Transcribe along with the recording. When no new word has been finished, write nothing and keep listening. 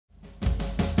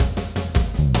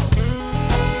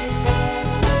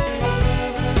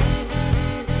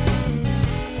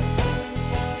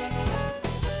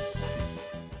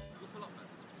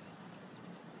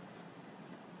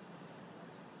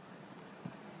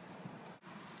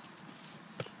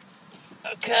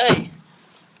Okay,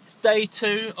 it's day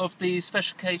 2 of the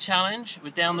Special K challenge. We're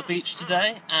down the beach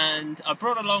today and I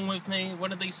brought along with me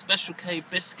one of these Special K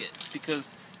biscuits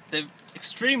because they're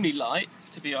extremely light,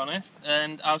 to be honest,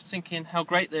 and I was thinking how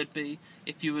great they'd be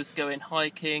if you was going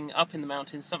hiking up in the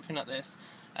mountains, something like this.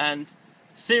 And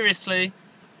seriously,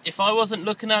 if I wasn't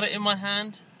looking at it in my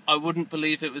hand, I wouldn't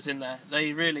believe it was in there.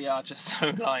 They really are just so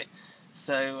light.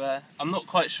 So I'm not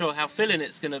quite sure how filling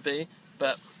it's going to be,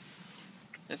 but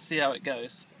let's see how it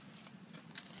goes.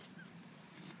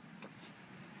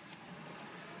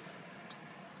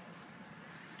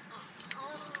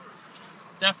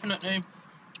 Definitely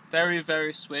very,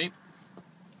 very sweet.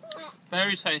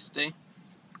 Very tasty.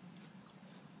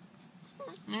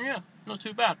 Yeah, not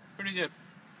too bad. Pretty good.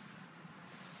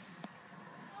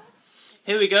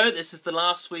 Here we go. This is the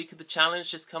last week of the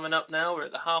challenge just coming up now. We're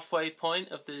at the halfway point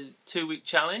of the 2-week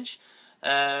challenge.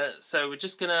 So we're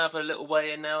just going to have a little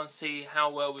weigh in now and see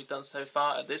how well we've done so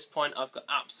far. At this point I've got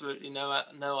absolutely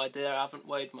no idea. I haven't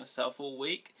weighed myself all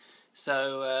week.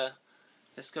 So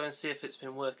let's go and see if it's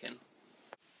been working.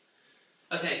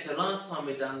 Okay, so last time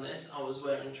we done this I was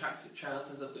wearing tracksuit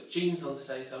trousers. I've got jeans on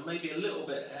today, so I may be a little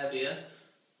bit heavier,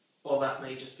 or that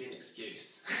may just be an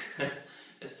excuse.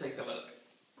 Let's take a look.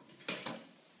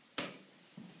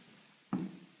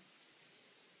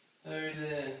 Oh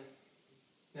dear.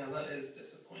 Now that is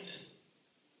disappointing.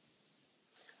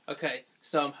 Okay,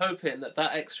 so I'm hoping that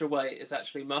that extra weight is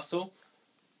actually muscle.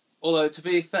 Although, to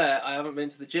be fair, I haven't been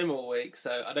to the gym all week,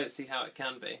 so I don't see how it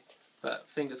can be. But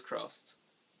fingers crossed.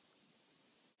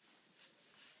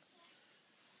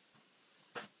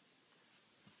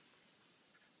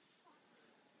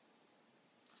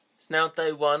 It's now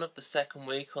day 1 of the 2nd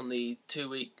week on the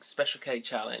 2-week Special K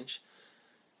challenge.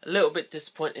 A little bit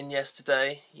disappointing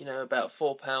yesterday, you know, about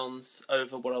 4 pounds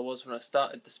over what I was when I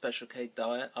started the Special K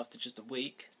diet after just a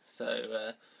week,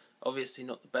 so obviously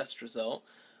not the best result.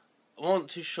 I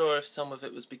wasn't too sure if some of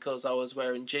it was because I was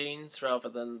wearing jeans rather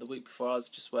than the week before I was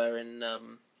just wearing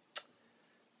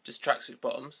just tracksuit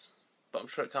bottoms, but I'm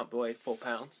sure it can't be weighed 4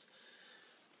 pounds.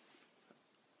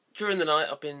 During the night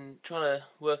I've been trying to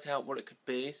work out what it could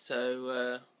be,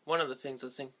 so one of the things I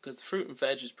was thinking, because the fruit and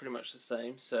veg is pretty much the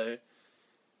same, so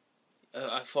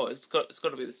I thought it's got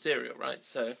to be the cereal, right?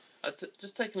 So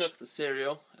just take a look at the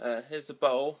cereal. Here's a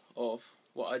bowl of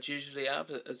what I'd usually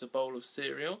have as a bowl of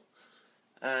cereal,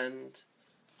 and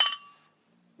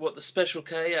what the Special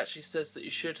K actually says that you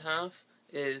should have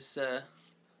is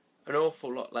an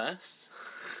awful lot less,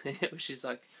 which is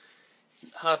like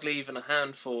hardly even a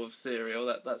handful of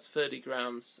cereal. That's 30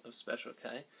 grams of Special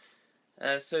K.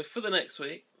 So for the next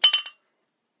week,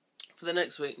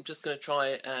 I'm just going to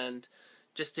try and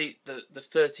just eat the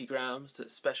 30 grams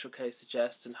that Special K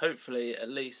suggests, and hopefully at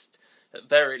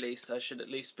very least, I should at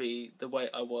least be the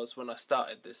weight I was when I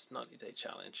started this 90-day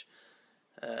challenge.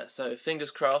 So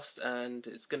fingers crossed, and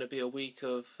it's going to be a week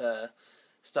of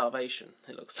starvation,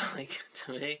 it looks like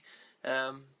to me.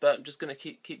 But I'm just going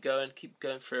to keep going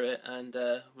through it, and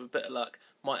with a bit of luck,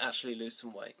 might actually lose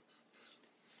some weight.